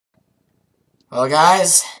Well,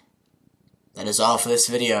 guys, that is all for this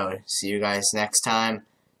video. See you guys next time.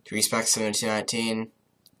 DESTRUCT 7219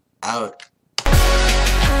 out.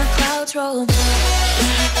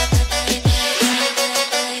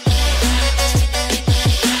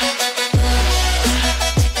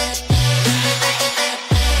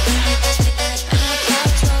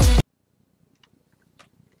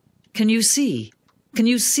 Can you see? Can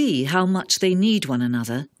you see how much they need one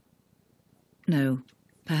another? No,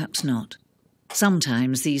 perhaps not.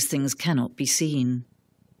 Sometimes these things cannot be seen.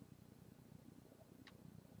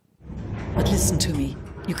 But listen to me.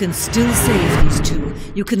 You can still save these two.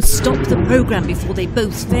 You can stop the program before they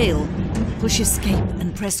both fail. Push escape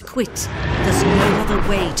and press quit. There's no other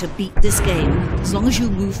way to beat this game. As long as you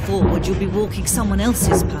move forward, you'll be walking someone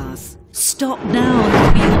else's path. Stop now,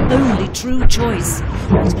 it'll be your only true choice.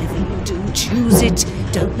 Whatever you do, choose it.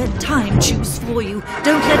 Don't let time choose for you.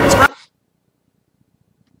 Don't let time...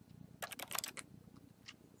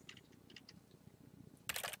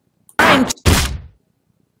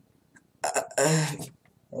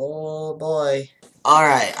 Oh boy.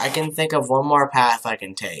 Alright, I can think of one more path I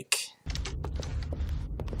can take.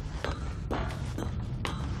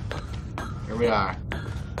 Here we are.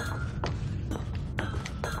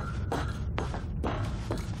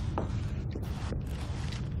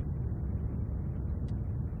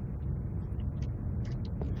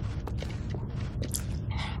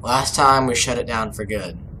 Last time we shut it down for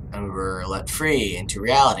good, and we were let free into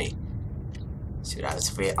reality. See what happens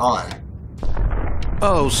if we hit on.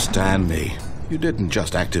 Oh, Stanley, you didn't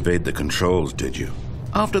just activate the controls, did you?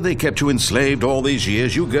 After they kept you enslaved all these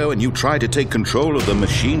years, you go and you try to take control of the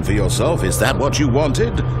machine for yourself. Is that what you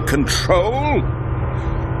wanted? Control?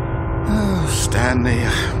 Oh, Stanley,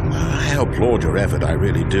 I applaud your effort, I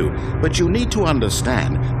really do. But you need to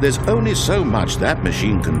understand, there's only so much that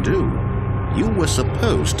machine can do. You were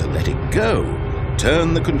supposed to let it go,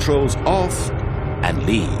 turn the controls off, and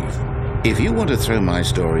leave. If you want to throw my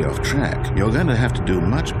story off track, you're going to have to do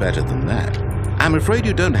much better than that. I'm afraid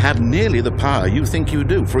you don't have nearly the power you think you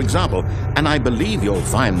do. For example, and I believe you'll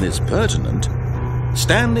find this pertinent,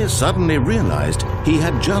 Stanley suddenly realized he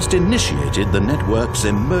had just initiated the network's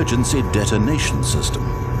emergency detonation system.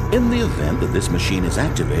 In the event that this machine is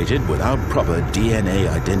activated without proper DNA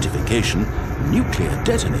identification, nuclear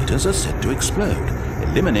detonators are set to explode,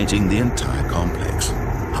 eliminating the entire complex.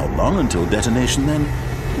 How long until detonation then?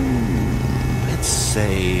 Let's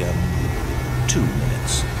say 2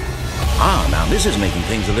 minutes. Ah, now this is making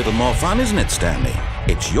things a little more fun, isn't it, Stanley?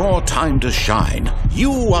 It's your time to shine.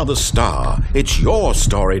 You are the star. It's your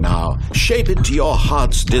story now. Shape it to your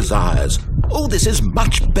heart's desires. Oh, this is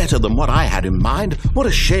much better than what I had in mind. What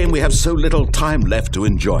a shame we have so little time left to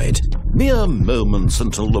enjoy it. Mere moments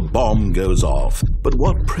until the bomb goes off. But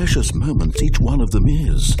what precious moments each one of them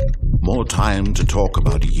is. More time to talk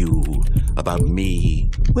about you, about me,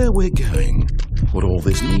 where we're going, what all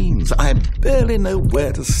this means. I barely know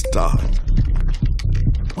where to start.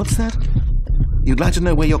 What's that? You'd like to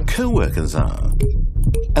know where your co-workers are?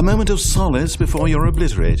 A moment of solace before you're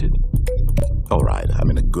obliterated. All right, I'm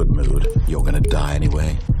in a good mood. You're going to die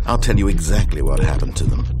anyway. I'll tell you exactly what happened to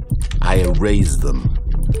them. I erased them.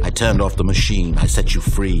 I turned off the machine. I set you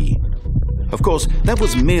free. Of course, that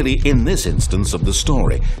was merely in this instance of the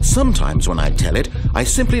story. Sometimes when I tell it, I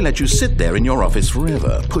simply let you sit there in your office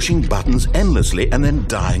forever, pushing buttons endlessly and then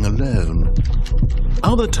dying alone.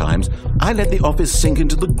 Other times, I let the office sink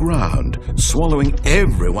into the ground, swallowing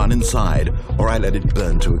everyone inside, or I let it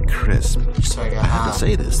burn to a crisp. I have to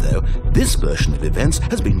say this, though, this version of events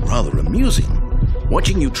has been rather amusing.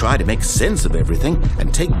 Watching you try to make sense of everything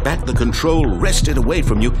and take back the control wrested away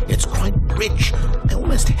from you, it's quite rich. I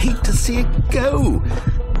almost hate to see it go.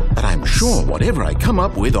 But I'm sure whatever I come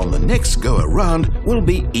up with on the next go-around will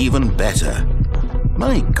be even better.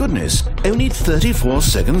 My goodness, only 34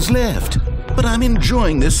 seconds left. But I'm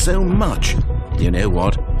enjoying this so much. You know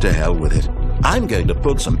what? To hell with it. I'm going to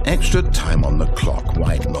put some extra time on the clock,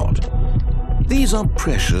 why not? These are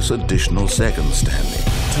precious additional seconds, Stanley.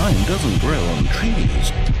 Time doesn't grow on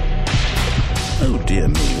trees. Oh dear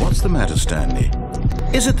me, what's the matter, Stanley?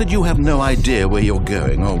 Is it that you have no idea where you're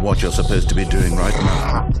going or what you're supposed to be doing right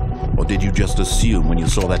now? Or did you just assume when you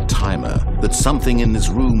saw that timer that something in this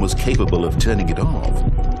room was capable of turning it off?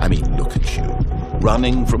 I mean, look at you.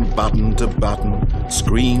 Running from button to button,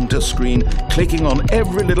 screen to screen, clicking on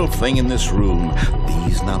every little thing in this room.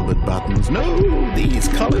 These numbered buttons, no, these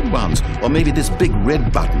colored ones. Or maybe this big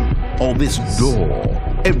red button, or this door.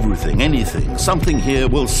 Everything, anything, something here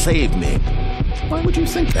will save me. Why would you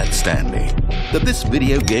think that, Stanley? That this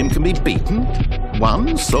video game can be beaten?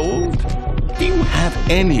 Won? Solved? Do you have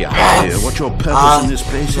any idea what your purpose in this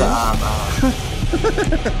place is?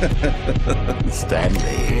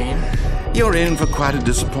 Stanley, you're in for quite a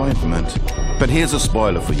disappointment. But here's a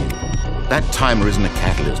spoiler for you. That timer isn't a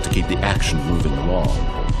catalyst to keep the action moving along.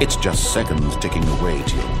 It's just seconds ticking away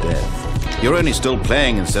to your death. You're only still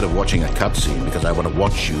playing instead of watching a cutscene because I want to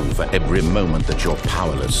watch you for every moment that you're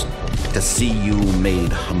powerless. To see you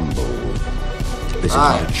made humble. This is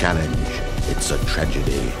not a challenge. It's a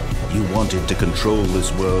tragedy. You wanted to control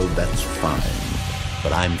this world, that's fine.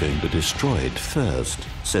 But I'm going to destroy it first,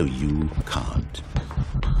 so you can't.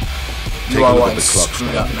 Take a look at the clock,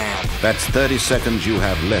 Stanley. That's 30 seconds you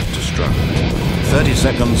have left to struggle. 30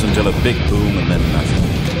 seconds until a big boom and then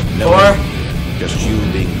nothing. No one, just you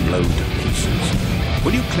being blown to pieces.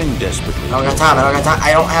 Will you cling desperately? I don't got time.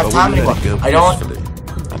 I don't have time anymore. I don't.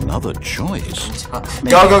 Another choice. Go.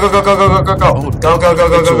 It's all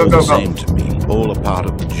the same to me. All a part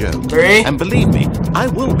of the joke. 3. And believe me, I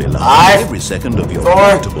will be laughing every second of your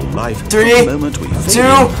veritable life. 3. From the moment we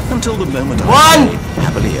fade until the moment 1. I say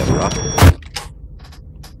happily ever after.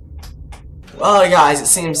 Well, guys, it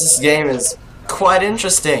seems this game is quite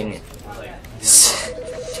interesting. This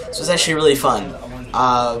was actually really fun.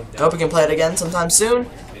 Hope we can play it again sometime soon.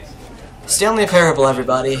 Stanley Parable,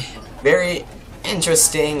 everybody. Very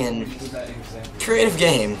interesting and creative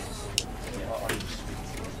game.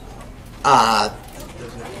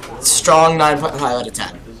 Strong 9.5 out of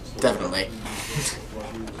 10. Definitely.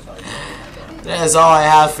 That is all I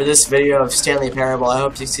have for this video of Stanley Parable. I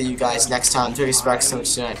hope to see you guys next time. 30 Specs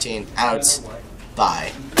 19 out.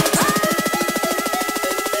 Bye.